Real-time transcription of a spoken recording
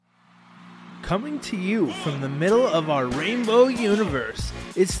coming to you from the middle of our rainbow universe.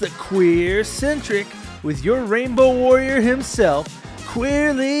 It's the QueerCentric with your rainbow warrior himself,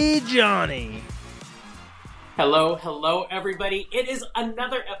 Queerly Jonny. Hello, everybody. It is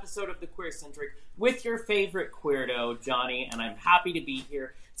another episode of the QueerCentric with your favorite queerdo, Johnny, and I'm happy to be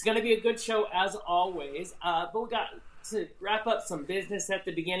here. It's going to be a good show as always, but we got to wrap up some business at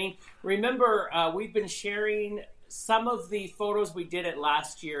the beginning. Remember, we've been sharing some of the photos we did at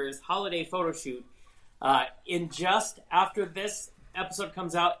last year's holiday photo shoot. In just after this episode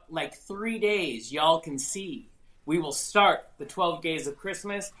comes out, like 3 days, y'all can see. We will start the 12 Days of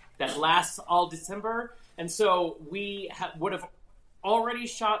Christmas that lasts all December. And so we would have already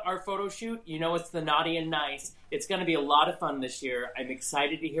shot our photo shoot. You know, it's the Naughty and Nice. It's going to be a lot of fun this year. I'm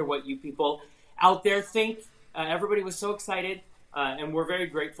excited to hear what you people out there think. Everybody was so excited. And we're very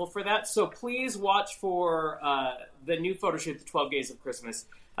grateful for that. So please watch for the new photo shoot, the 12 Days of Christmas,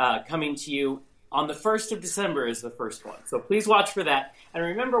 coming to you on the 1st of December is the first one. So please watch for that. And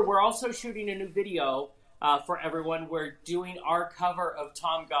remember, we're also shooting a new video for everyone. We're doing our cover of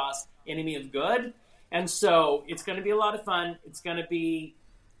Tom Goss' Enemy of Good. And so it's going to be a lot of fun. It's going to be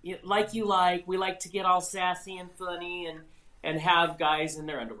like you like. We like to get all sassy and funny and have guys in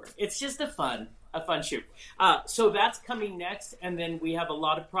their underwear. It's just a fun shoot. So that's coming next, and then we have a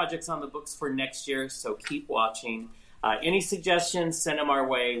lot of projects on the books for next year, so keep watching. Any suggestions, send them our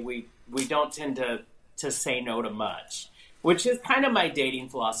way. We don't tend to say no to much, which is kind of my dating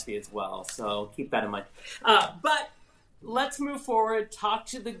philosophy as well, so keep that in mind. But let's move forward, talk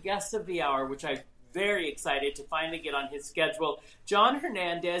to the guest of the hour, which I'm very excited to finally get on his schedule. John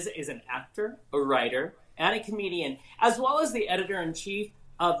Hernandez is an actor, a writer, and a comedian, as well as the editor-in-chief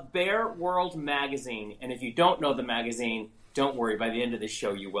of Bear World magazine. And if you don't know the magazine, don't worry, by the end of the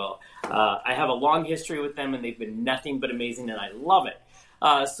show you will. I have a long history with them, and they've been nothing but amazing, and I love it.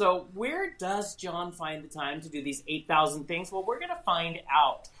 So where does John find the time to do these 8,000 things? Well, we're going to find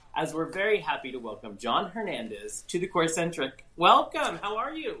out, as we're very happy to welcome John Hernandez to the QueerCentric. Welcome. How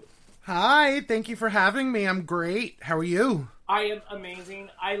are you? Hi. Thank you for having me. I'm great. How are you? I am amazing.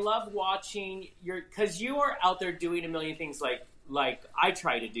 I love watching because you are out there doing a million things like I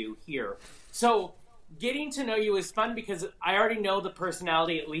try to do here. So getting to know you is fun because I already know the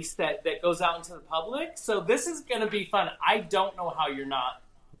personality, at least that goes out into the public. So this is going to be fun. I don't know how you're not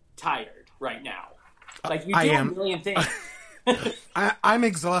tired right now. Like you do a million things. I'm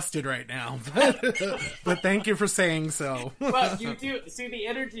exhausted right now, but thank you for saying so. Well, you do. See, the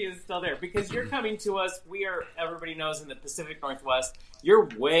energy is still there because you're coming to us. We are, everybody knows, in the Pacific Northwest. You're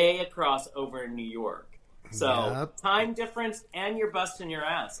way across over in New York. So, yep. Time difference, and you're busting your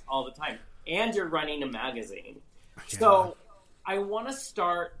ass all the time. And you're running a magazine. Yeah. So, I want to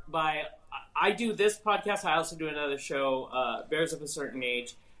start by, I do this podcast. I also do another show, Bears of a Certain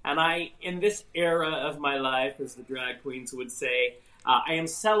Age. And in this era of my life, as the drag queens would say, I am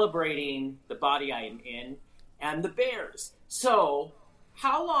celebrating the body I am in and the bears. So,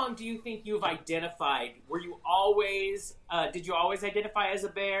 how long do you think you've identified? Were you always, did you always identify as a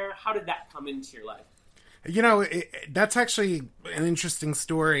bear? How did that come into your life? You know, that's actually an interesting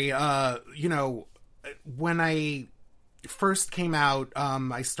story. You know, when I first came out,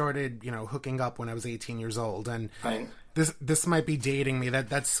 I started, hooking up when I was 18 years old. And right. This might be dating me.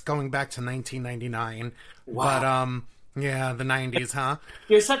 That's going back to 1999. Wow. But, yeah, the 90s, huh?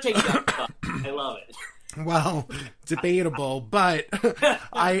 You're such a young fuck. I love it. Well, debatable. But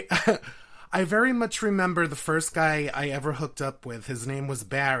I very much remember the first guy I ever hooked up with. His name was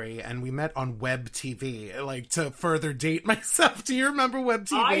Barry, and we met on Web TV. Like, to further date myself, do you remember Web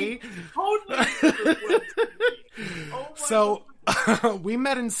TV? I totally remember Web TV. Oh, so, we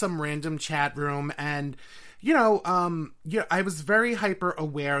met in some random chat room, and, I was very hyper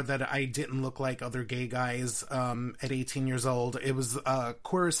aware that I didn't look like other gay guys at 18 years old. It was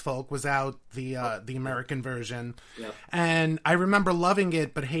Queer as Folk was out, the American version. Yep. And I remember loving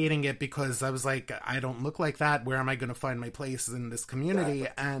it but hating it because I was like, I don't look like that. Where am I going to find my place in this community?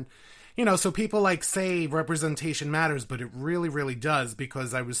 Exactly. And, so people say representation matters, but it really, really does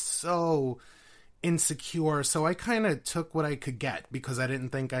because I was so insecure, so I kind of took what I could get because I didn't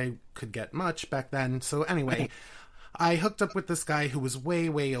think I could get much back then. So anyway, I hooked up with this guy who was way,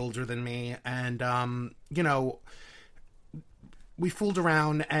 way older than me, and we fooled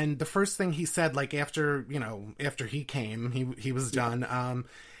around, and the first thing he said, after he came, he was done,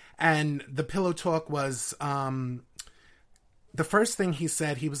 and the pillow talk was, the first thing he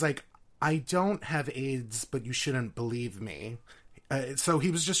said, he was like, I don't have AIDS, but you shouldn't believe me. So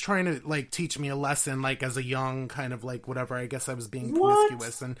he was just trying to, teach me a lesson, as a young kind of, whatever. I guess I was being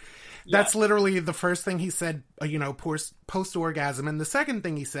promiscuous. And that's literally the first thing he said, post-orgasm. And the second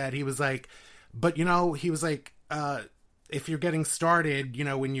thing he said, he was like, But, he was like, if you're getting started,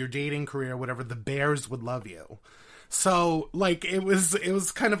 in your dating career or whatever, the bears would love you. So, like, it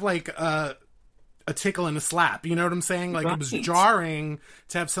was kind of like a tickle and a slap, you know what I'm saying? Like, It was jarring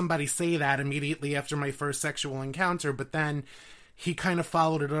to have somebody say that immediately after my first sexual encounter, but then he kind of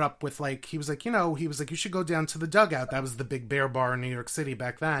followed it up with, like, he was like, you should go down to the Dugout. That was the big bear bar in New York City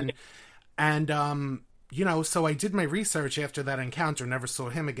back then. And, so I did my research after that encounter, never saw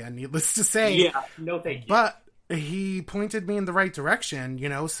him again, needless to say. Yeah, no thank you. But he pointed me in the right direction,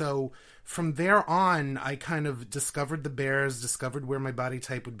 so from there on, I kind of discovered the bears, discovered where my body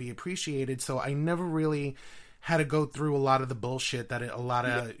type would be appreciated, so I never really had to go through a lot of the bullshit that a lot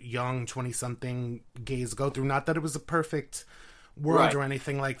of young 20-something gays go through. Not that it was a perfect world or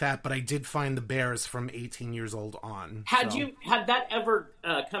anything like that, but I did find the bears from 18 years old on. Had that ever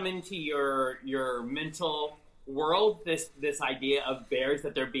come into your mental world, this idea of bears,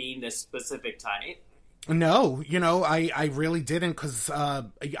 that they're being this specific type? No, I really didn't, because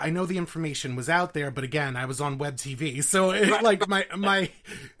I know the information was out there, but again, I was on web TV, so like my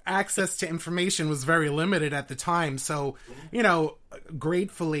access to information was very limited at the time. So,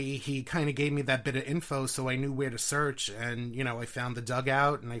 gratefully, he kind of gave me that bit of info, so I knew where to search, and I found the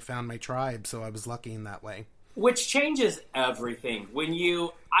Dugout and I found my tribe, so I was lucky in that way. Which changes everything. When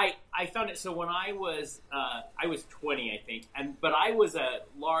I found it. So when I was 20, I think, but I was a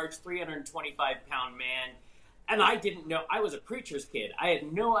large 325-pound man, and I didn't know. I was a preacher's kid. I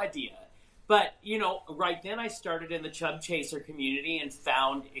had no idea. But right then I started in the Chub Chaser community and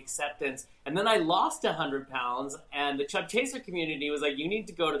found acceptance. And then I lost 100 pounds, and the Chub Chaser community was like, "You need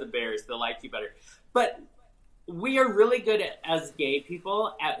to go to the Bears. They'll like you better." But we are really good as gay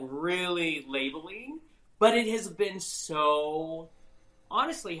people at really labeling. But it has been so,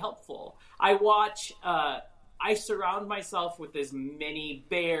 honestly, helpful. I surround myself with as many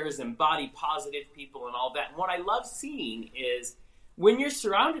bears and body positive people and all that. And what I love seeing is when you're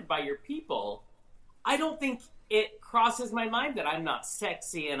surrounded by your people, I don't think it crosses my mind that I'm not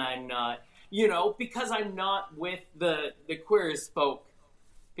sexy and I'm not, because I'm not with the queer as folk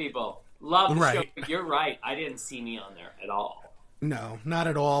people. Love the show. You're right. I didn't see me on there at all. No, not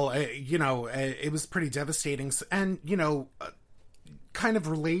at all. It was pretty devastating. And, kind of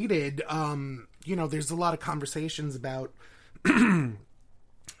related, there's a lot of conversations about when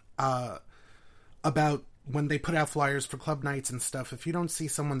they put out flyers for club nights and stuff. If you don't see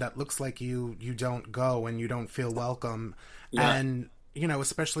someone that looks like you, you don't go and you don't feel welcome. Yeah. And,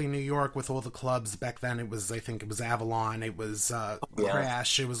 especially in New York with all the clubs back then, I think it was Avalon, it was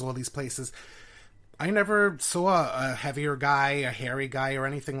Crash, it was all these places. I never saw a heavier guy, a hairy guy, or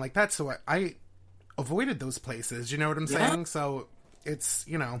anything like that, so I avoided those places, you know what I'm saying? So it's,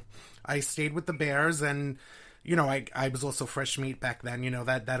 I stayed with the bears, and, I was also fresh meat back then,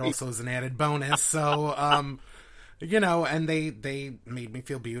 that also is an added bonus, so, and they made me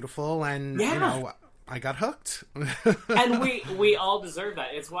feel beautiful, and, I got hooked. And we all deserve that.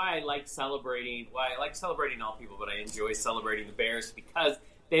 It's why I like celebrating all people, but I enjoy celebrating the bears, because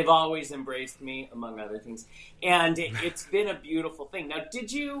they've always embraced me, among other things. And it's been a beautiful thing. Now,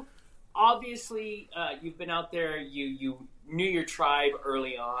 did you, obviously, you've been out there, you knew your tribe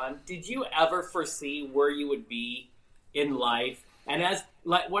early on. Did you ever foresee where you would be in life? And as,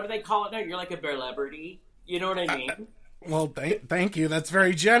 like, what do they call it now? You're like a bear-lebrity. You know what I mean? Well, thank you. That's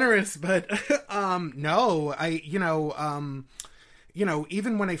very generous. But, no,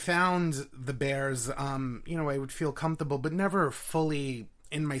 even when I found the bears, I would feel comfortable, but never fully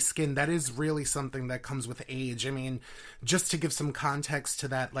in my skin. That is really something that comes with age. I mean, just to give some context to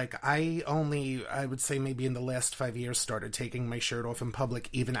that, like, I would say maybe in the last 5 years started taking my shirt off in public,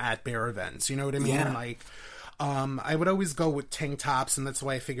 even at bear events. You know what I mean? Yeah. Like, I would always go with tank tops, and that's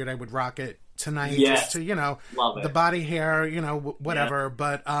why I figured I would rock it tonight, just to, the body hair, whatever. Yeah.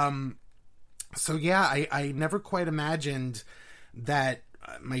 But, so yeah, I never quite imagined that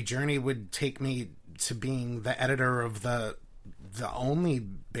my journey would take me to being the editor of the only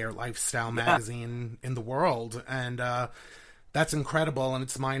bear lifestyle magazine in the world. And, that's incredible, and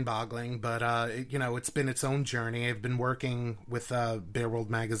it's mind-boggling, but, it's been its own journey. I've been working with Bear World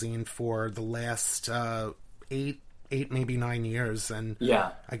magazine for the last 8, maybe 9 years, and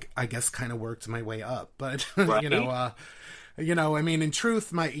I guess kind of worked my way up. But, right. I mean, in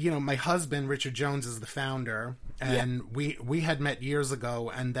truth, my husband, Richard Jones, is the founder, and we had met years ago,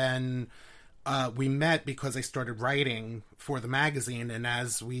 and then we met because I started writing for the magazine, and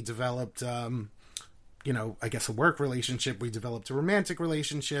as we developed, I guess a work relationship, we developed a romantic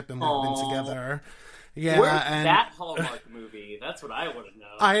relationship, and we've been together Yeah, Where's and that Hallmark movie? That's what I want to know.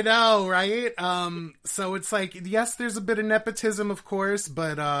 I know, right? So it's like, yes, there's a bit of nepotism, of course,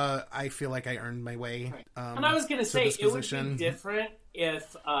 but I feel like I earned my way. And I was going to say, it would be different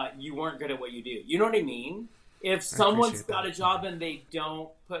if you weren't good at what you do. You know what I mean? If someone's got a job and they don't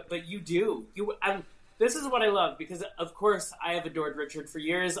but you do. This is what I love, because, of course, I have adored Richard for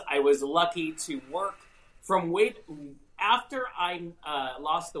years. I was lucky to work from after I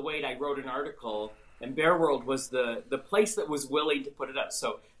lost the weight, I wrote an article, and Bear World was the place that was willing to put it up.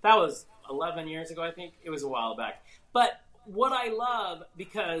 So that was 11 years ago, I think. It was a while back. But what I love,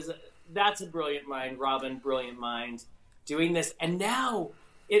 because that's a brilliant mind, Robin, brilliant mind, doing this. And now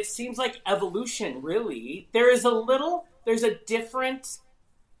it seems like evolution, really. There's a different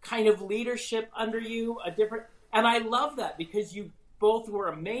kind of leadership under you, and I love that, because you both were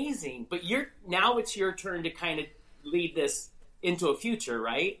amazing, but now it's your turn to kind of lead this into a future,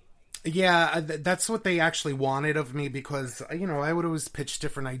 right? Yeah, that's what they actually wanted of me, because, I would always pitch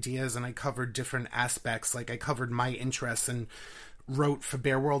different ideas, and I covered different aspects. Like, I covered my interests and wrote for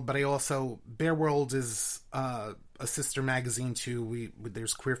Bear World, but Bear World is a sister magazine to,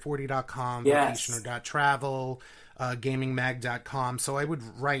 there's queer40.com, yes, vacationer.travel, gamingmag.com, so I would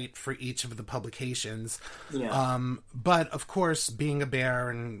write for each of the publications. Yeah. But of course, being a bear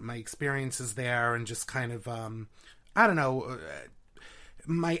and my experiences there, and just kind of, I don't know,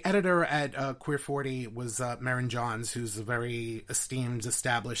 my editor at Queer40 was Marin Johns, who's a very esteemed,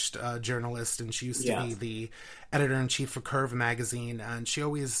 established journalist, and she used to be the editor-in-chief for Curve magazine, and she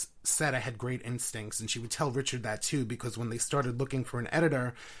always said I had great instincts, and she would tell Richard that too, because when they started looking for an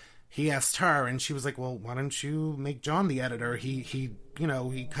editor, he asked her, and she was like, well, why don't you make John the editor? He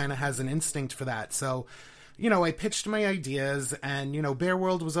kind of has an instinct for that. So, I pitched my ideas, and, Bear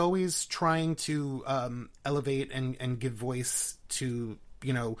World was always trying to elevate and give voice to,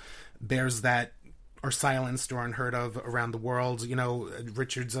 bears that are silenced or unheard of around the world.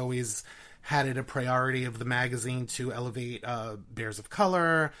 Richard's always had it a priority of the magazine to elevate bears of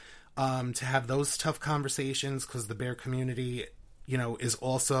color, to have those tough conversations, because the bear community is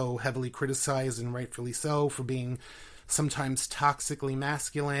also heavily criticized, and rightfully so, for being sometimes toxically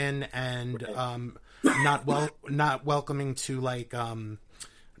masculine and not welcoming to, like,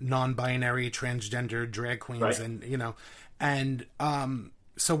 non-binary transgender drag queens, right. And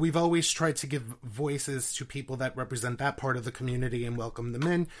so we've always tried to give voices to people that represent that part of the community and welcome them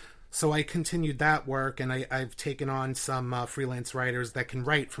in. So I continued that work, and I've taken on some freelance writers that can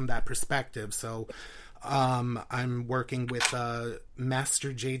write from that perspective. So I'm working with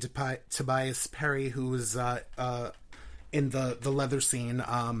Master J. Tobias Perry, who is in the leather scene.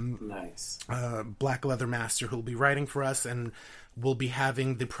 Nice. Black leather master, who will be writing for us, and we'll be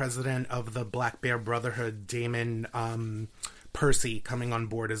having the president of the Black Bear Brotherhood, Damon Percy, coming on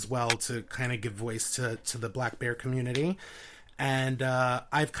board as well, to kind of give voice to the Black Bear community. And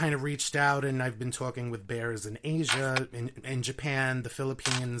I've kind of reached out, and I've been talking with bears in Asia, in Japan, the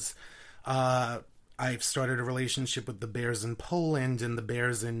Philippines. I've started a relationship with the bears in Poland and the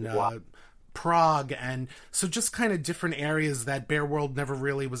bears in Prague. And so just kind of different areas that Bear World never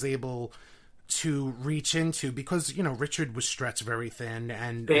really was able to reach into, because, Richard was stretched very thin.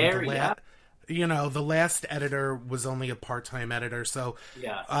 And the last editor was only a part-time editor. So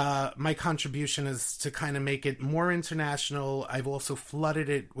my contribution is to kind of make it more international. I've also flooded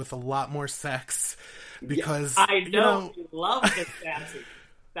it with a lot more sex, because I know you love the sassy.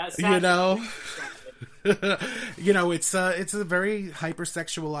 That's it's a very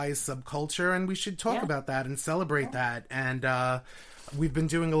hypersexualized subculture, and we should talk about that and celebrate that. And we've been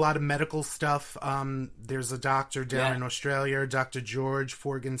doing a lot of medical stuff. There's a doctor down in Australia, Dr. George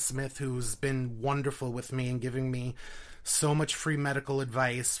Forgan Smith, who's been wonderful with me and giving me so much free medical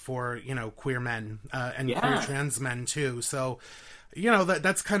advice for, queer men and queer trans men too. So,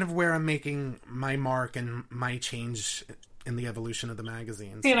 that's kind of where I'm making my mark and my change in the evolution of the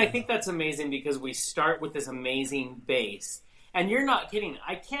magazine. See, and I think that's amazing, because we start with this amazing base, and you're not kidding.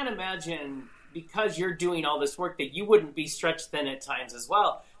 I can't imagine, because you're doing all this work, that you wouldn't be stretched thin at times as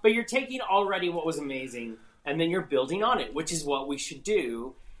well. But you're taking already what was amazing, and then you're building on it, which is what we should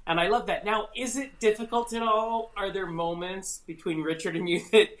do. And I love that. Now, is it difficult at all? Are there moments between Richard and you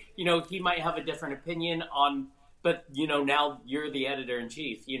that, he might have a different opinion on, but, now you're the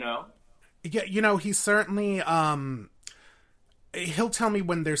editor-in-chief, Yeah, he certainly, he'll tell me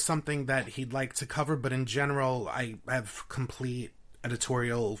when there's something that he'd like to cover, but in general, I have complete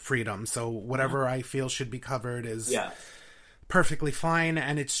editorial freedom. So whatever I feel should be covered is perfectly fine.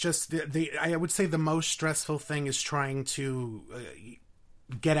 And it's just I would say the most stressful thing is trying to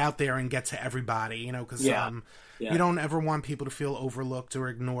get out there and get to everybody, you know, because you don't ever want people to feel overlooked or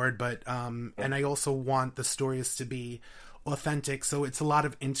ignored, but and I also want the stories to be authentic, so it's a lot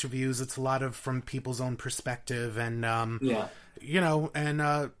of interviews, it's a lot of from people's own perspective, and you know, and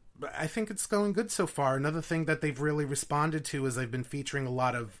I think it's going good so far. Another thing that they've really responded to is I've been featuring a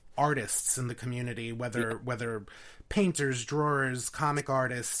lot of artists in the community, whether painters, drawers, comic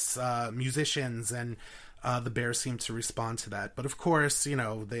artists, musicians, and the Bears seem to respond to that. But of course, you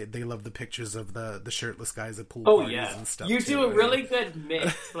know, they love the pictures of the shirtless guys at pool parties and stuff. You do a really good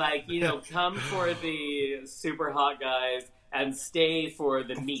mix, like, you know, come for the super hot guys and stay for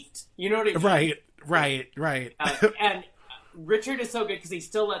the meat. You know what I mean? Right. And Richard is so good because he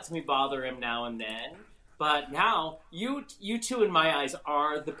still lets me bother him now and then. But now, you two, in my eyes,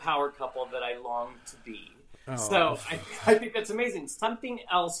 are the power couple that I long to be. Oh. So I think that's amazing. Something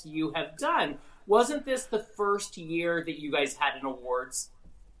else you have done. Wasn't this the first year that you guys had an awards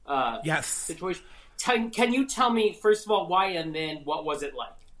situation? Can you tell me, first of all, why, and then what was it like?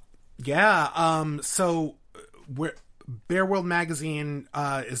 Yeah, so Bear World Magazine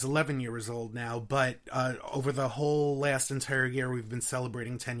is 11 years old now, but over the whole last entire year, we've been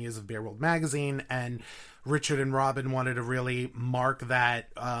celebrating 10 years of Bear World Magazine, and Richard and Robin wanted to really mark that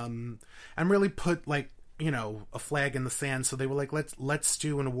and really put, like, you know, a flag in the sand. So they were like, let's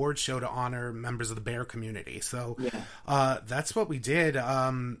do an award show to honor members of the bear community. So that's what we did.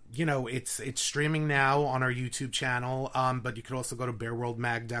 You know, it's streaming now on our YouTube channel, but you could also go to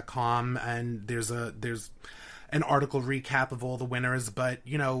bearworldmag.com, and there's an article recap of all the winners. But,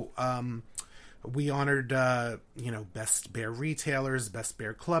 you know, we honored, you know, best bear retailers, best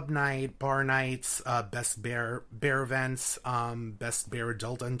bear club night, bar nights, best bear events, best bear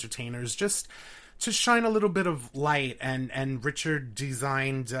adult entertainers, just to shine a little bit of light. And Richard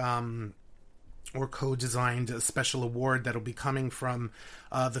designed or co-designed a special award that'll be coming from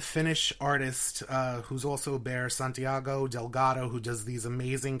the Finnish artist who's also a bear, Santiago Delgado, who does these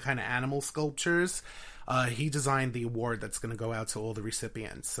amazing kind of animal sculptures. He designed the award that's going to go out to all the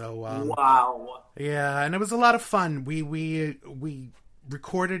recipients. So wow, yeah, and it was a lot of fun. We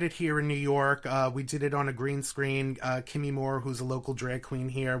recorded it here in New York. We did it on a green screen. Kimmy Moore, who's a local drag queen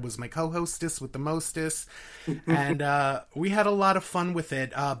here, was my co-hostess with the mostess, and we had a lot of fun with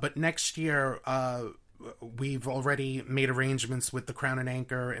it. But next year, we've already made arrangements with the Crown and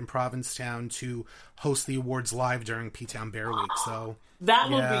Anchor in Provincetown to host the awards live during P-Town Bear Week. So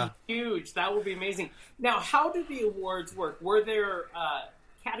that will be huge. That will be amazing. Now, how do the awards work? Were there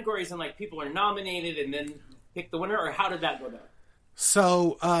categories and, like, people are nominated and then pick the winner, or how did that go down?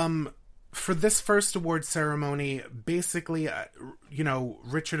 So, for this first award ceremony, basically, you know,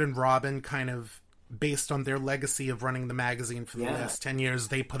 Richard and Robin kind of, based on their legacy of running the magazine for the last 10 years,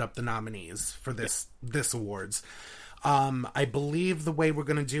 they put up the nominees for this awards. I believe the way we're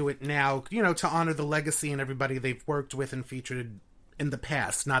going to do it now, you know, to honor the legacy and everybody they've worked with and featured in the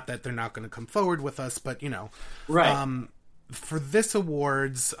past, not that they're not going to come forward with us, but, you know, for this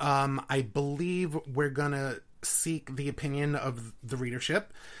awards, I believe we're going to seek the opinion of the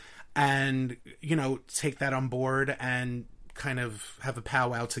readership and, you know, take that on board and kind of have a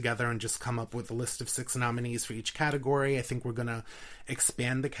powwow together and just come up with a list of 6 nominees for each category. I think we're going to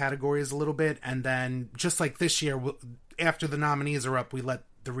expand the categories a little bit, and then just like this year, after the nominees are up, we let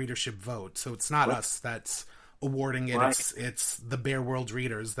the readership vote. So it's not us that's awarding it. It's the Bear World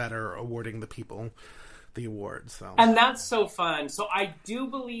readers that are awarding the people the award. So, and that's so fun. So I do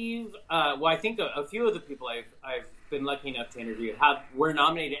believe, well, I think a few of the people I've been lucky enough to interview were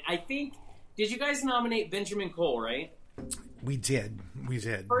nominated. I think, did you guys nominate Benjamin Cole, right? We did.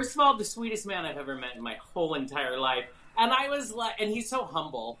 First of all, the sweetest man I've ever met in my whole entire life. And I was like, and he's so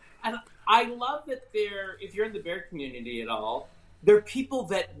humble. And I love that if you're in the bear community at all, they're people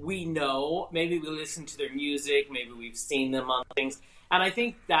that we know. Maybe we listen to their music. Maybe we've seen them on things. And I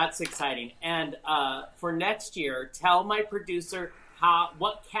think that's exciting. And for next year, tell my producer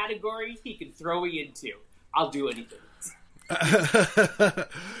what category he can throw me into. I'll do anything.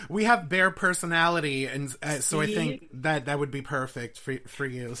 We have bear personality, and so I think that would be perfect for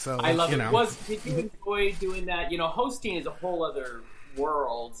you. So I love it. Did you enjoy doing that? You know, hosting is a whole other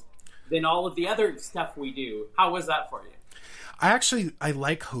world than all of the other stuff we do. How was that for you? I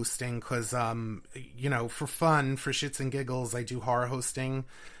like hosting because, you know, for fun, for shits and giggles, I do horror hosting.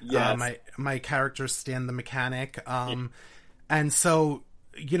 Yes. My character's Stan the Mechanic. And so,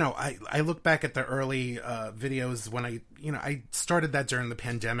 you know, I look back at the early videos when I started that during the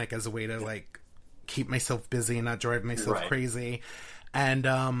pandemic as a way to, like, keep myself busy and not drive myself crazy.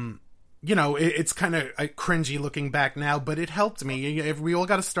 And, you know, it's kind of cringy looking back now, but it helped me. We all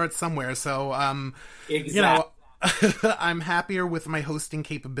got to start somewhere. So, you know, I'm happier with my hosting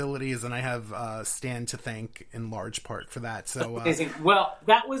capabilities, and I have Stan to thank in large part for that. So amazing. Well,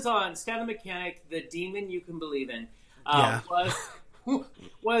 that was on Stan the Mechanic, the demon you can believe in.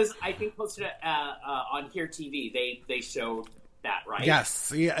 Was I think posted on Here TV. They showed that, right?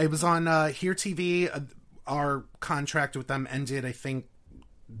 Yes, yeah, it was on Here TV. Our contract with them ended, I think,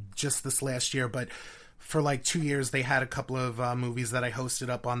 just this last year, but for like 2 years they had a couple of movies that I hosted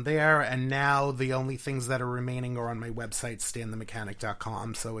up on there, and now the only things that are remaining are on my website,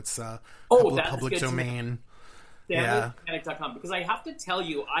 stanthemechanic.com. So it's public domain. Stanthemechanic.com, because I have to tell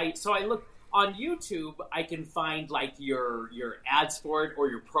you, I look on YouTube, I can find like your ads for it or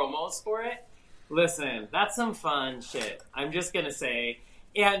your promos for it. Listen, that's some fun shit. I'm just gonna say,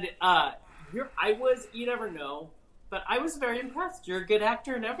 and you never know, but I was very impressed. You're a good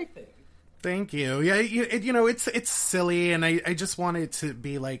actor and everything. Thank you. Yeah, it's silly, and I just want it to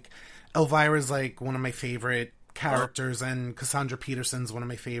be like Elvira's like one of my favorite characters, and Cassandra Peterson's one of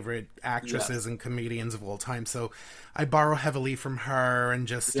my favorite actresses and comedians of all time. So I borrow heavily from her, and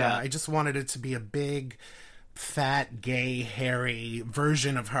just I just wanted it to be a big, fat, gay, hairy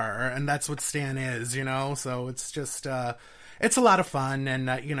version of her, and that's what Stan is, So it's just it's a lot of fun,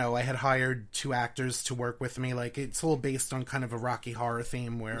 and I had hired 2 actors to work with me. Like, it's all based on kind of a Rocky Horror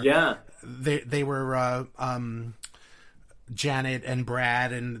theme, where they were Janet and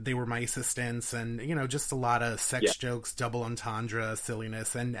Brad, and they were my assistants, and just a lot of sex jokes, double entendre,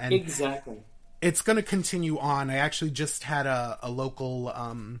 silliness, and exactly. It's going to continue on. I actually just had a local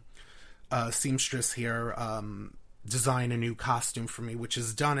seamstress here design a new costume for me, which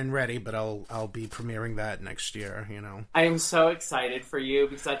is done and ready, but I'll be premiering that next year. I am so excited for you,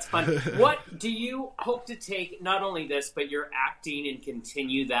 because that's fun. What do you hope to take, not only this, but your acting, and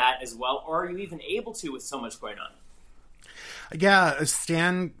continue that as well, or are you even able to with so much going on? Yeah,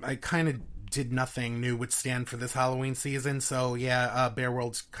 Stan, I kind of did nothing new with Stan for this Halloween season, so Bear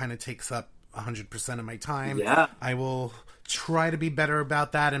World kind of takes up 100% of my time. Yeah. I will try to be better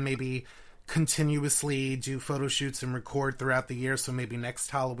about that, and maybe continuously do photo shoots and record throughout the year, so maybe next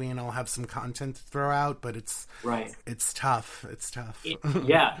Halloween I'll have some content to throw out, but it's tough.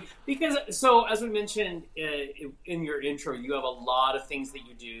 Because so as we mentioned in your intro, you have a lot of things that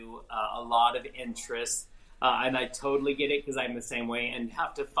you do, a lot of interests, and I totally get it, because I'm the same way, and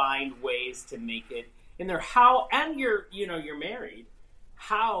have to find ways to make it in there. You're married,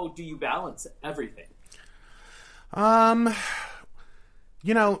 how do you balance everything?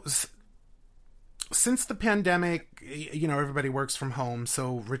 Since the pandemic, everybody works from home,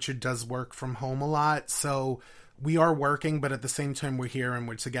 so Richard does work from home a lot, so we are working, but at the same time we're here and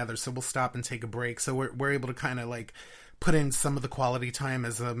we're together, so we'll stop and take a break, so we're able to kind of like put in some of the quality time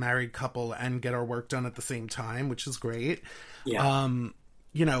as a married couple and get our work done at the same time, which is great. Yeah.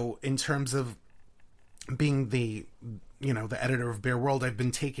 In terms of being the editor of Bear World, I've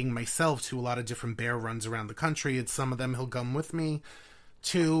been taking myself to a lot of different bear runs around the country, and some of them he'll come with me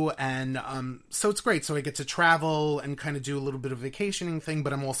too, and so it's great. So I get to travel and kind of do a little bit of vacationing thing,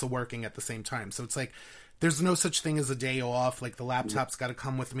 but I'm also working at the same time. So it's like there's no such thing as a day off. Like, the laptop's got to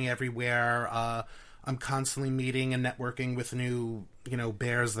come with me everywhere. I'm constantly meeting and networking with new,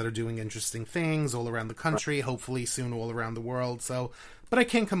 bears that are doing interesting things all around the country, hopefully soon all around the world. So, but I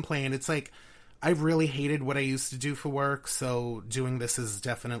can't complain. It's like, I've really hated what I used to do for work, so doing this is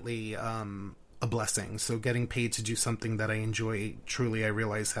definitely a blessing. So getting paid to do something that I enjoy, truly, I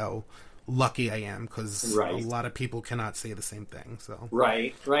realize how lucky I am, because a lot of people cannot say the same thing. So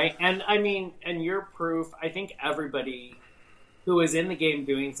right. And I mean, and you're proof. I think everybody who is in the game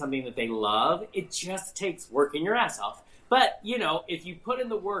doing something that they love, it just takes working your ass off. But, if you put in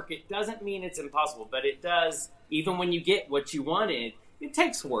the work, it doesn't mean it's impossible, but it does. Even when you get what you wanted, it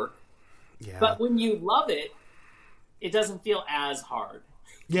takes work. Yeah. But when you love it, it doesn't feel as hard.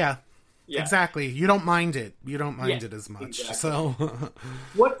 Yeah. Exactly. You don't mind it. You don't mind it as much. Exactly. So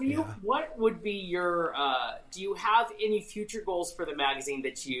what would be your do you have any future goals for the magazine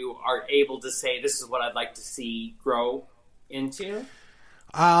that you are able to say, this is what I'd like to see grow into?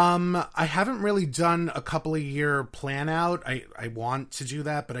 I haven't really done a couple of year plan out. I want to do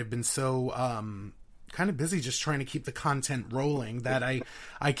that, but I've been so kind of busy just trying to keep the content rolling that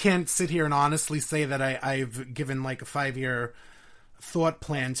I can't sit here and honestly say that I've given like a 5-year thought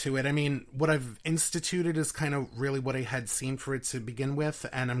plan to it. I mean, what I've instituted is kind of really what I had seen for it to begin with,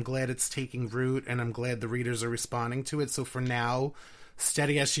 and I'm glad it's taking root, and I'm glad the readers are responding to it. So for now,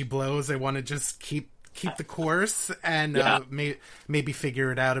 steady as she blows, I want to just keep the course and maybe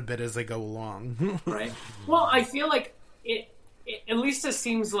figure it out a bit as I go along. Right. Well, I feel like it at least it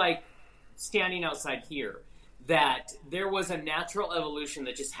seems like, standing outside here, that there was a natural evolution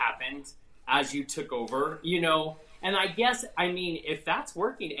that just happened as you took over, and I guess, I mean, if that's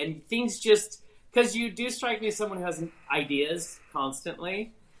working and things just, because you do strike me as someone who has ideas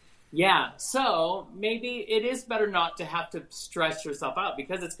constantly. Yeah, so maybe it is better not to have to stress yourself out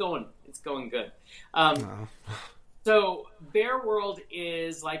because it's going good. So Bear World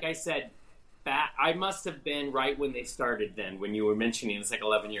is, like I said, I must have been right when they started then, when you were mentioning it's like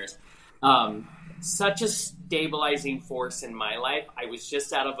 11 years. Such a stabilizing force in my life. I was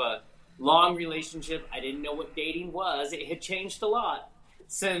just out of a long relationship. I didn't know what dating was. It had changed a lot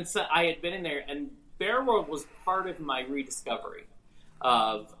since I had been in there. And Bear World was part of my rediscovery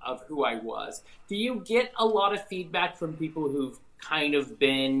of who I was. Do you get a lot of feedback from people who've kind of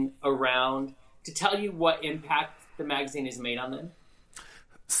been around to tell you what impact the magazine has made on them?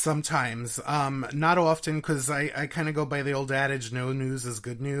 Sometimes, not often, because I kind of go by the old adage, no news is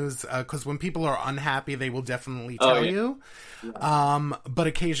good news, because when people are unhappy, they will definitely tell you. Yeah. But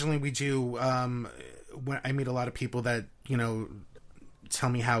occasionally we do, when I meet a lot of people that, tell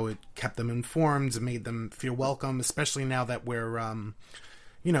me how it kept them informed, made them feel welcome, especially now that we're,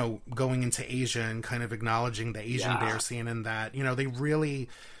 going into Asia and kind of acknowledging the Asian bear scene, and that, they really...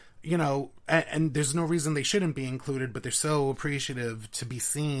 and there's no reason they shouldn't be included, but they're so appreciative to be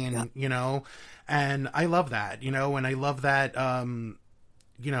seen, and I love that, and I love that,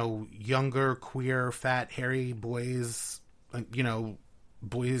 younger, queer, fat, hairy boys,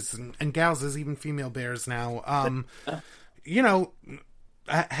 boys and gals, there's even female bears now,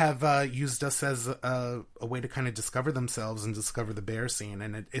 have used us as a way to kind of discover themselves and discover the bear scene,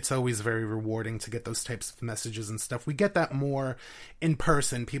 and it's always very rewarding to get those types of messages and stuff. We get that more in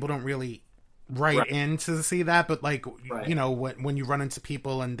person. People don't really write in to see that, but like when you run into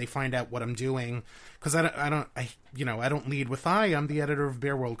people and they find out what I'm doing, because I don't lead with I'm the editor of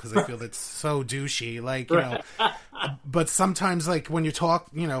Bear World, because I feel that's so douchey, but sometimes, like, when you talk,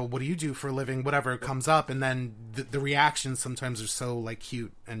 what do you do for a living, whatever, it comes up, and then the reactions sometimes are so, like,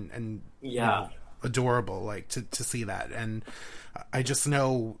 cute and adorable, like, to see that. And I just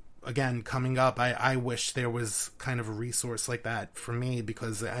know, again, coming up, I wish there was kind of a resource like that for me,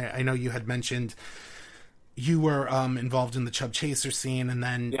 because I know you had mentioned you were involved in the Chub Chaser scene, and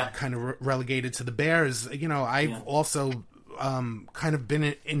then kind of relegated to the bears. I've also kind of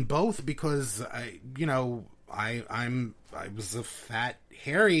been in both, because I was a fat,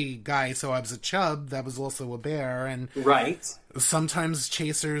 hairy guy, so I was a chub that was also a bear, and sometimes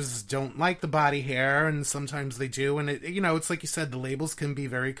chasers don't like the body hair, and sometimes they do, and it's like you said, the labels can be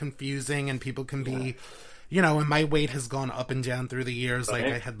very confusing, and people can be, and my weight has gone up and down through the years. Like,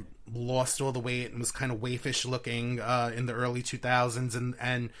 I had lost all the weight and was kind of waifish looking in the early 2000s,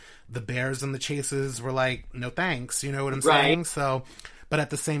 and the bears and the chasers were like, no thanks, you know what I'm saying? So, but at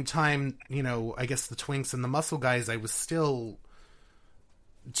the same time, I guess the twinks and the muscle guys, I was still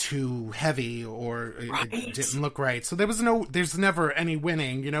too heavy, or it didn't look right. So there's never any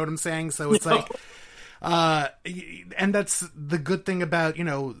winning, you know what I'm saying? So it's like, and that's the good thing about,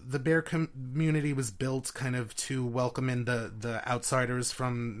 the bear community was built kind of to welcome in the outsiders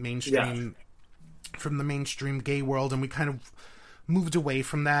from from the mainstream gay world. And we kind of moved away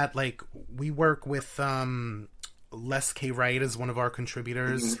from that. Like, we work with, Les K. Wright is one of our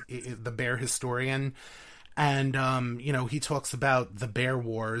contributors, the bear historian. And, he talks about the bear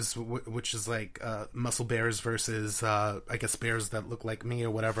wars, which is like muscle bears versus, I guess, bears that look like me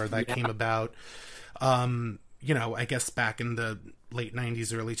or whatever, that came about, I guess back in the late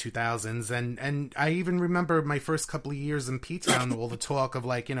 90s, early 2000s. And I even remember my first couple of years in P-Town, all the talk of,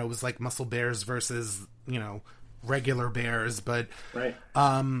 like, it was like muscle bears versus, regular bears. But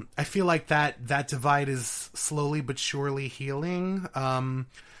I feel like that divide is slowly but surely healing.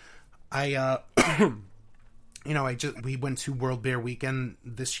 We went to World Bear Weekend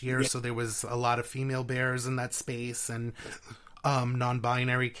this year, so there was a lot of female bears in that space, and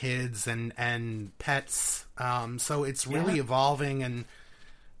non-binary kids and pets. So it's really evolving and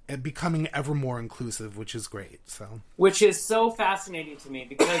becoming ever more inclusive, which is great. So, which is so fascinating to me,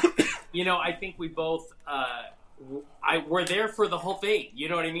 because I think we both were there for the whole thing. You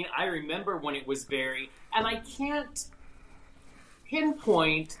know what I mean? I remember when it was and I can't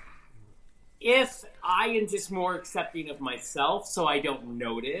pinpoint if I am just more accepting of myself, so I don't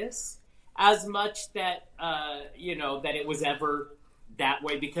notice as much that, that it was ever that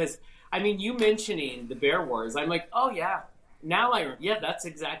way. Because, I mean, you mentioning the Bear Wars, I'm like, oh, yeah. Now that's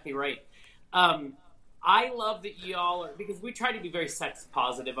exactly right. I love that y'all are, because we try to be very sex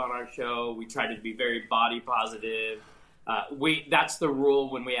positive on our show. We try to be very body positive. That's the rule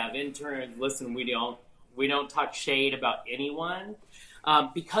when we have interns. Listen, we don't talk shade about anyone.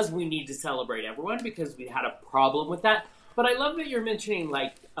 Because we need to celebrate everyone, because we had a problem with that. But I love that you're mentioning,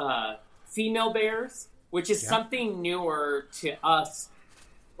 like, female bears, which is something newer to us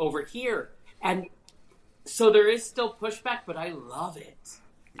over here. And so there is still pushback, but I love it.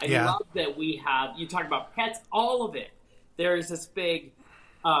 I love that we have, you talk about pets, all of it. There is this big,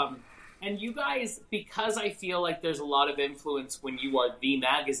 and you guys, because I feel like there's a lot of influence when you are the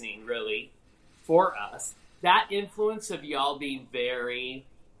magazine, really, for us, that influence of y'all being very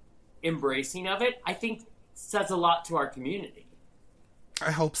embracing of it, I think says a lot to our community.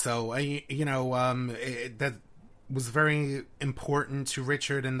 I hope so. That was very important to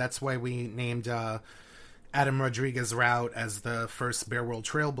Richard, and that's why we named Adam Rodriguez Rout as the first Bear World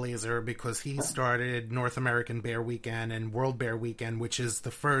Trailblazer, because he started North American Bear Weekend and World Bear Weekend, which is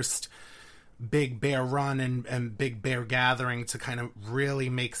the first big bear run and big bear gathering to kind of really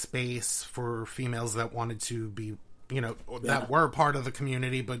make space for females that wanted to be, that were part of the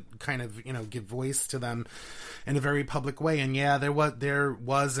community, but kind of, give voice to them in a very public way. And there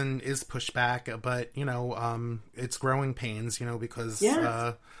was and is pushback, but, it's growing pains, because,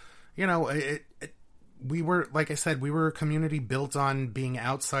 we were, like I said, we were a community built on being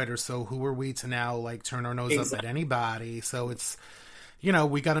outsiders. So who are we to now like turn our nose up at anybody? So it's,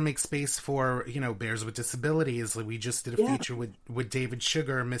 we got to make space for, bears with disabilities. We just did a feature with David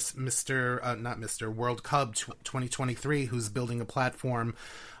Sugar, Mr. World Cub 2023, who's building a platform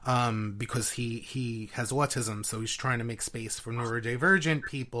because he has autism. So he's trying to make space for neurodivergent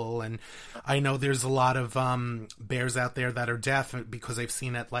people. And I know there's a lot of bears out there that are deaf, because I've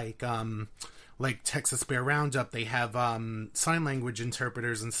seen it like Texas Bear Roundup, they have sign language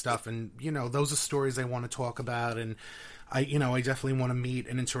interpreters and stuff, and those are stories I want to talk about, and I definitely want to meet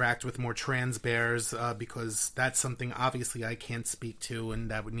and interact with more trans bears, because that's something obviously I can't speak to,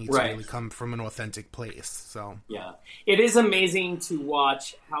 and that would need to really come from an authentic place. So it is amazing to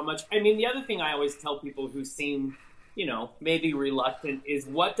watch how much. I mean, the other thing I always tell people who seem maybe reluctant is,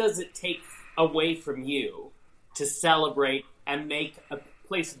 what does it take away from you to celebrate and make a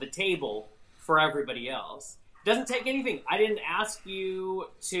place at the table for everybody else? It doesn't take anything. I didn't ask you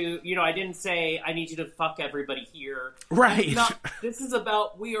to, I didn't say, I need you to fuck everybody here. Right. This is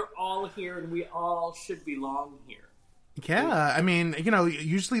about, we are all here and we all should belong here. Yeah, I mean,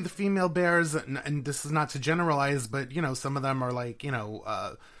 usually the female bears, and this is not to generalize, but, some of them are like,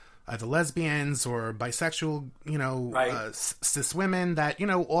 either lesbians or bisexual, cis women that,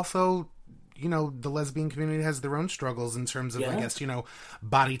 also, the lesbian community has their own struggles in terms of, I guess,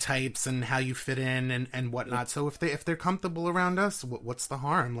 body types and how you fit in and whatnot. So if they're comfortable around us, what's the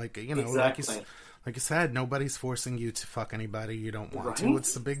harm? Like, exactly. like you said, nobody's forcing you to fuck anybody you don't want to.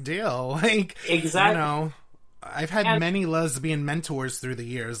 What's the big deal? Like, exactly. I've had many lesbian mentors through the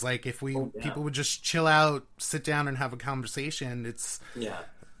years. Like, if people would just chill out, sit down and have a conversation, it's,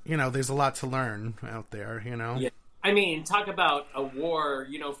 there's a lot to learn out there, Yeah. I mean, talk about a war,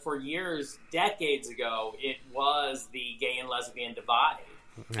 for years, decades ago, it was the gay and lesbian divide.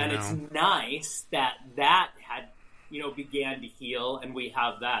 And it's nice that had, began to heal, and we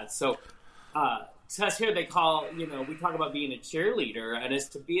have that. So, us here, they call, we talk about being a cheerleader, and it's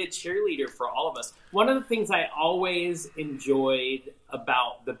to be a cheerleader for all of us. One of the things I always enjoyed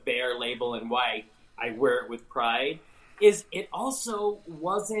about the Bear label and why I wear it with pride is it also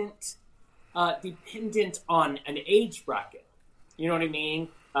wasn't dependent on an age bracket. You know what I mean?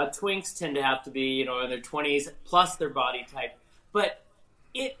 Twinks tend to have to be, in their 20s plus their body type. But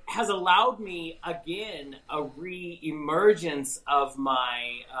it has allowed me, again, a re-emergence of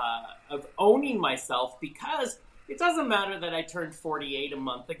of owning myself, because it doesn't matter that I turned 48 a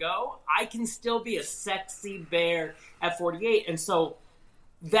month ago. I can still be a sexy bear at 48. And so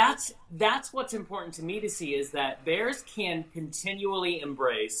that's what's important to me to see, is that bears can continually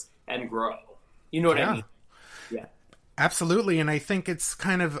embrace and grow. You know what I mean? Yeah. Absolutely. And I think it's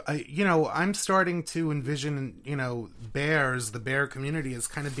kind of, I'm starting to envision, bears, the bear community, as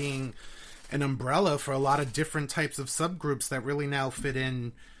kind of being an umbrella for a lot of different types of subgroups that really now fit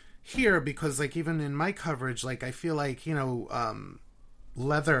in here. Because, like, even in my coverage, like, I feel like,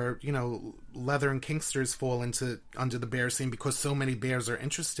 leather and kinksters fall under the bear scene because so many bears are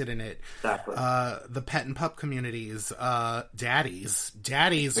interested in it. Exactly. The pet and pup communities, daddies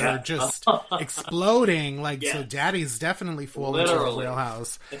are just exploding. Like, so daddies definitely fall into the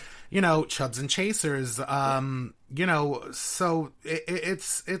wheelhouse. Chubs and chasers. So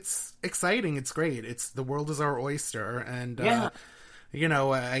it's exciting. It's great. The world is our oyster, and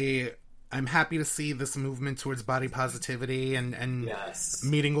I'm happy to see this movement towards body positivity and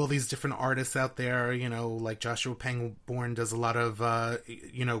meeting all these different artists out there, like Joshua Pangborn does a lot of,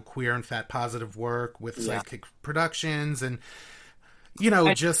 queer and fat positive work with Sidekick Productions. And,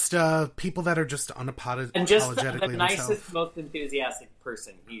 And, just people that are just unapologetically and just the themselves. nicest, most enthusiastic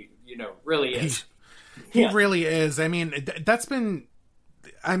person. He really is. He really is. I mean, that's been.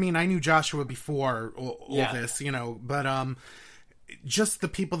 I mean, I knew Joshua before all this, but just the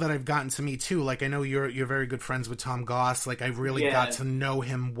people that I've gotten to meet too. Like, I know you're very good friends with Tom Goss. Like, I really got to know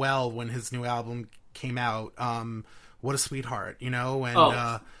him well when his new album came out. What a sweetheart,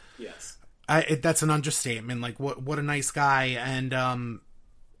 and yes. That's an understatement. Like, what a nice guy. And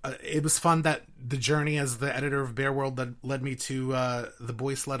it was fun that the journey as the editor of Bear World that led me to the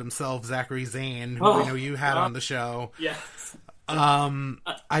boy slut himself, Zachary Zane, who I know you had on the show. Yes.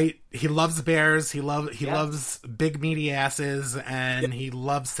 He loves bears. He loves big meaty asses, and he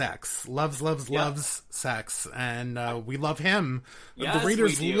loves sex. Loves sex, and we love him. Yes, the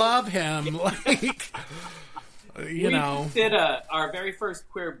readers love him. Like, we did our very first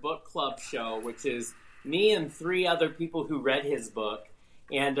queer book club show, which is me and 3 other people who read his book,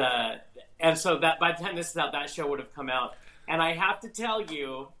 and so that by the time this is out, that show would have come out. And I have to tell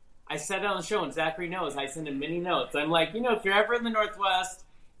you, I said it on the show, and Zachary knows, I send him many notes. I'm like, if you're ever in the Northwest,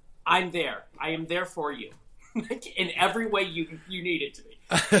 I'm there. I am there for you. In every way you need it to be.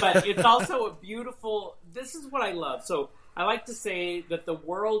 But it's also a beautiful, this is what I love. So I like to say that the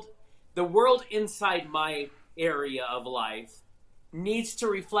world inside my area of life needs to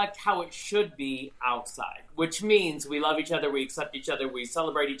reflect how it should be outside, which means we love each other, we accept each other, we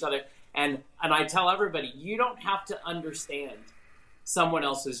celebrate each other. And I tell everybody, you don't have to understand someone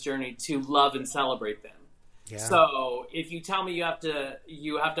else's journey to love and celebrate them. Yeah. So if you tell me you have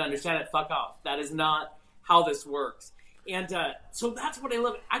to understand it, fuck off. That is not how this works. And so that's what I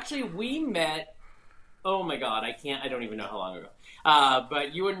love. Actually, we met, oh my God, I don't even know how long ago.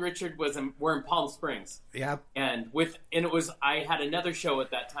 But you and Richard were in Palm Springs. Yeah. And I had another show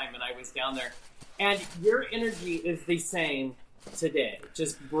at that time, and I was down there. And your energy is the same today,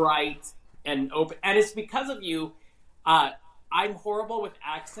 just bright and open. And it's because of you. I'm horrible with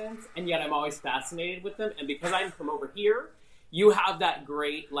accents, and yet I'm always fascinated with them. And because I'm from over here, you have that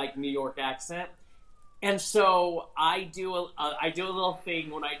great, like, New York accent. And so I do a little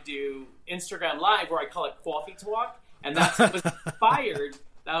thing when I do Instagram Live where I call it Coffee Talk, and that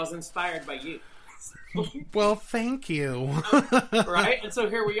was inspired by you. Well, thank you. Right? And so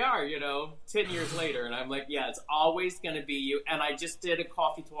here we are, 10 years later, and I'm like, yeah, it's always going to be you. And I just did a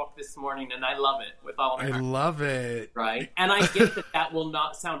coffee talk this morning, and I love it with all my heart. I love it. Right? And I get that will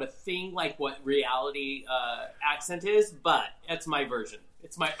not sound a thing like what reality accent is, but it's my version.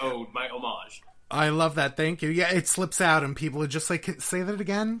 It's my ode, my homage. I love that. Thank you. Yeah, it slips out, and people are just like, "Say that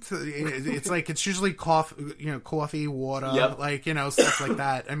again." It's like it's usually coffee, water, yep. like stuff like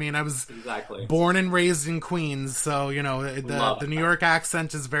that. I mean, I was born and raised in Queens, so the New York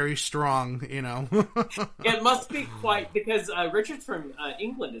accent is very strong. It must be quite because Richard's from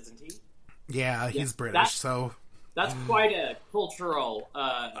England, isn't he? Yeah, he's British, so that's quite a cultural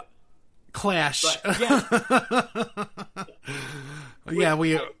clash. But, yeah,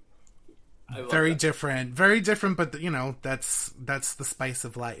 we. Very different, but that's the spice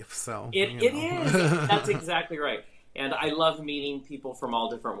of life. So it is. That's exactly right. And I love meeting people from all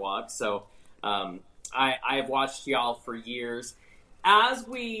different walks. So I've watched y'all for years. As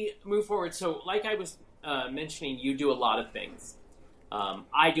we move forward, so like I was mentioning, you do a lot of things.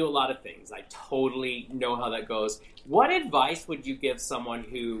 I do a lot of things. I totally know how that goes. What advice would you give someone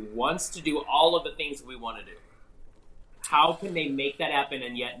who wants to do all of the things we want to do? How can they make that happen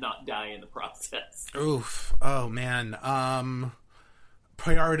and yet not die in the process? Oof. Oh, man.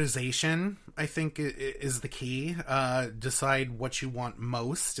 Prioritization, I think, is the key. Decide what you want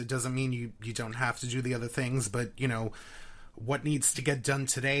most. It doesn't mean you don't have to do the other things, but, what needs to get done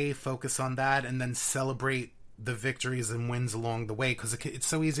today, focus on that, and then celebrate the victories and wins along the way. Because it's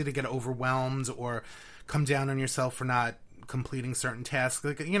so easy to get overwhelmed or come down on yourself for not completing certain tasks.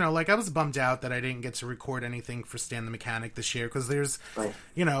 Like I was bummed out that I didn't get to record anything for Stan the Mechanic this year because there's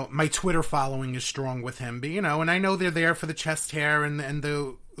my Twitter following is strong with him, but and I know they're there for the chest hair and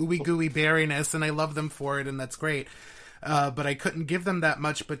the ooey gooey berryness, and I love them for it, and that's great, but I couldn't give them that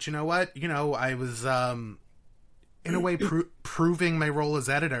much. But you know what, I was in a way proving my role as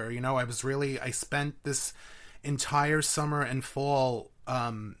editor. I spent this entire summer and fall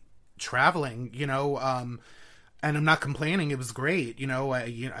traveling, and I'm not complaining. It was great.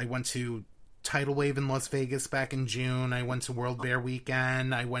 I went to Tidal Wave in Las Vegas back in June. I went to World Bear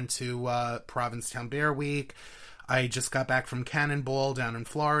Weekend. I went to Provincetown Bear Week. I just got back from Cannonball down in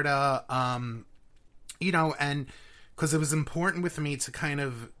Florida. And because it was important with me to kind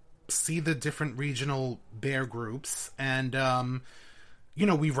of see the different regional bear groups. And,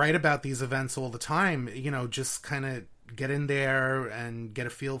 we write about these events all the time, just kind of get in there and get a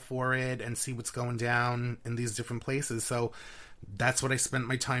feel for it and see what's going down in these different places. So that's what I spent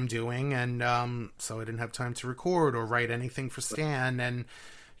my time doing, and so I didn't have time to record or write anything for Stan, and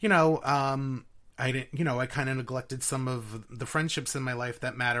I didn't, I kind of neglected some of the friendships in my life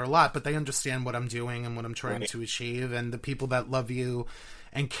that matter a lot, but they understand what I'm doing and what I'm trying to achieve, and the people that love you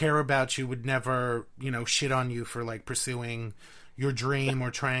and care about you would never, shit on you for like pursuing your dream or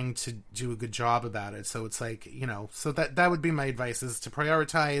trying to do a good job about it. So it's like, so that would be my advice, is to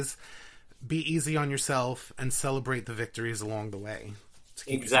prioritize, be easy on yourself, and celebrate the victories along the way. To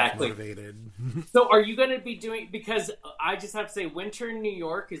keep yourself motivated. So are you going to be doing, because I just have to say, winter in New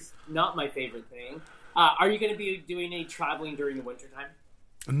York is not my favorite thing. Are you going to be doing any traveling during the winter time?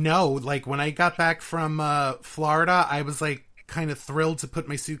 No, like when I got back from Florida, I was like kind of thrilled to put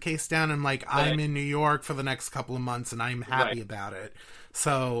my suitcase down and like, I'm in New York for the next couple of months and I'm happy about it.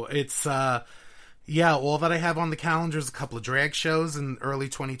 So it's, all that I have on the calendar is a couple of drag shows in early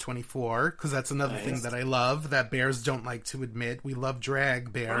 2024, because that's another thing that I love that bears don't like to admit. We love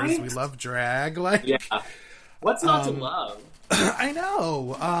drag, bears. Right? We love drag. What's not to love? I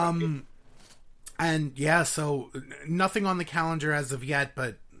know. And so nothing on the calendar as of yet,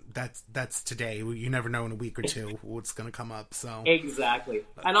 but that's today. You never know in a week or two what's going to come up. So exactly.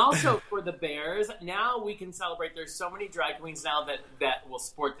 And also for the bears, now we can celebrate. There's so many drag queens now that will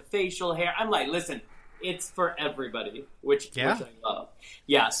sport the facial hair. I'm like, listen, it's for everybody, which I love.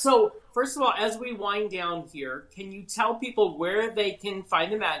 Yeah. So first of all, as we wind down here, can you tell people where they can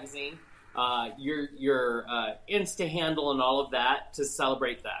find the magazine, your Insta handle and all of that to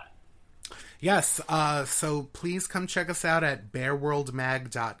celebrate that? Yes, so please come check us out at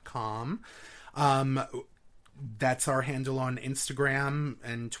bearworldmag.com. That's our handle on Instagram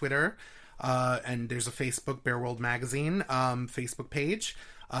and Twitter. And there's a Facebook, Bear World Magazine, Facebook page.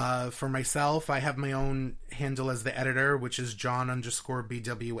 For myself, I have my own handle as the editor, which is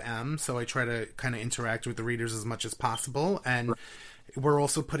John_BWM. So I try to kind of interact with the readers as much as possible. And we're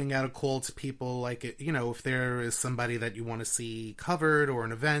also putting out a call to people, like, if there is somebody that you want to see covered or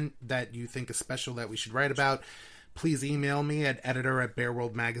an event that you think is special that we should write about, please email me at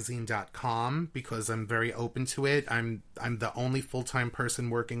editor@bearworldmagazine.com, because I'm very open to it. I'm the only full-time person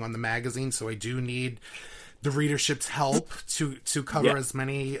working on the magazine, so I do need the readership's help to cover as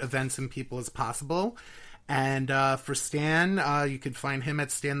many events and people as possible. And for Stan, you can find him at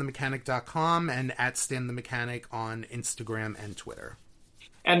stanthemechanic.com and at stanthemechanic on Instagram and Twitter.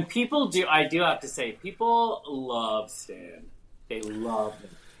 And I do have to say, people love Stan. They love him.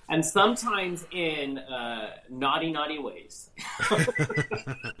 And sometimes in naughty ways.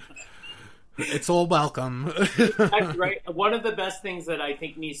 It's all welcome. That's right. One of the best things that I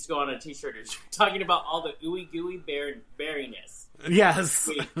think needs to go on a t-shirt is talking about all the ooey gooey berryness. Yes.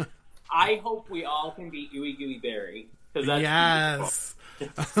 I hope we all can be ooey gooey berry. Yes.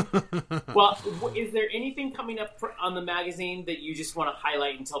 Well, is there anything coming up on the magazine that you just want to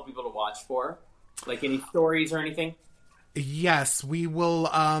highlight and tell people to watch for? Like any stories or anything? Yes, we will.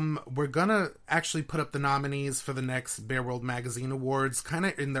 We're gonna actually put up the nominees for the next Bear World Magazine Awards kind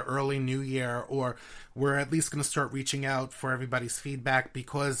of in the early new year, or we're at least going to start reaching out for everybody's feedback,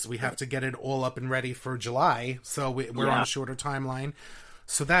 because we have to get it all up and ready for July. So we're on a shorter timeline.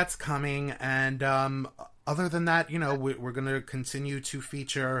 So that's coming. And other than that, we're going to continue to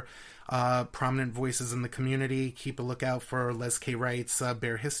feature prominent voices in the community. Keep a lookout for Les K. Wright's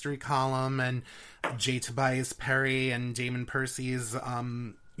Bear History column, and J. Tobias Perry and Damon Percy's,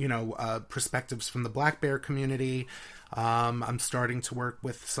 perspectives from the Black Bear community. I'm starting to work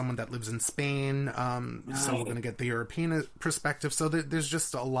with someone that lives in Spain, so we're going to get the European perspective. So there's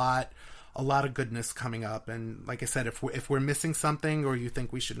just a lot of goodness coming up. And like I said, if we're missing something, or you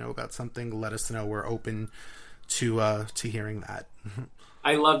think we should know about something, let us know. We're open to hearing that.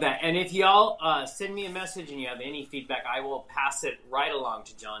 I love that. And if y'all send me a message and you have any feedback, I will pass it right along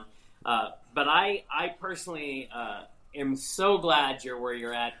to John. But I personally am so glad you're where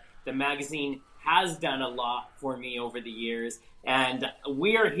you're at. The magazine has done a lot for me over the years, and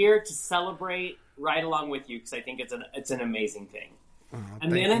we are here to celebrate right along with you, because I think it's an amazing thing. Oh,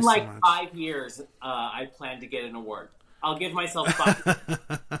 and then in like 5 years, I plan to get an award. I'll give myself 5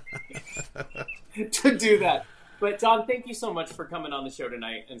 to do that. But John, thank you so much for coming on the show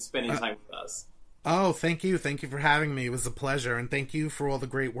tonight and spending time with us. Oh, thank you. Thank you for having me. It was a pleasure. And thank you for all the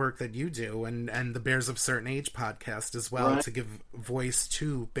great work that you do, and the Bears of a Certain Age podcast as well, to give voice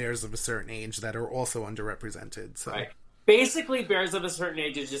to bears of a certain age that are also underrepresented. So. Right. Basically, Bears of a Certain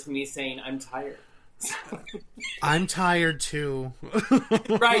Age is just me saying, I'm tired. I'm tired too.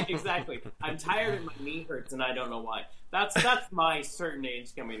 Right, exactly. I'm tired and my knee hurts and I don't know why. That's my certain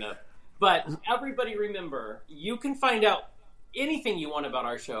age coming up. But everybody remember, you can find out anything you want about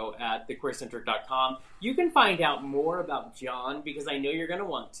our show at thequeercentric.com. You can find out more about John, because I know you're going to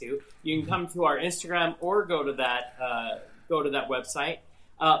want to. You can come to our Instagram or go to that website.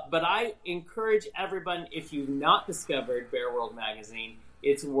 But I encourage everyone, if you've not discovered Bear World Magazine,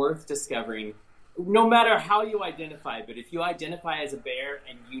 it's worth discovering, no matter how you identify. But if you identify as a bear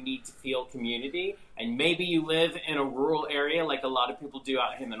and you need to feel community, and maybe you live in a rural area like a lot of people do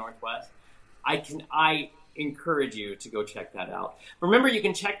out here in the Northwest, I encourage you to go check that out. Remember, you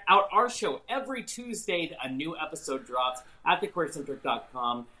can check out our show every Tuesday. A new episode drops at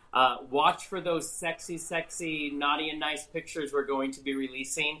thequeercentric.com. Watch for those sexy, naughty and nice pictures we're going to be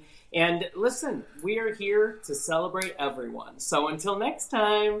releasing. And listen, we are here to celebrate everyone. So until next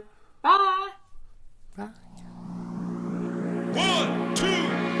time, bye!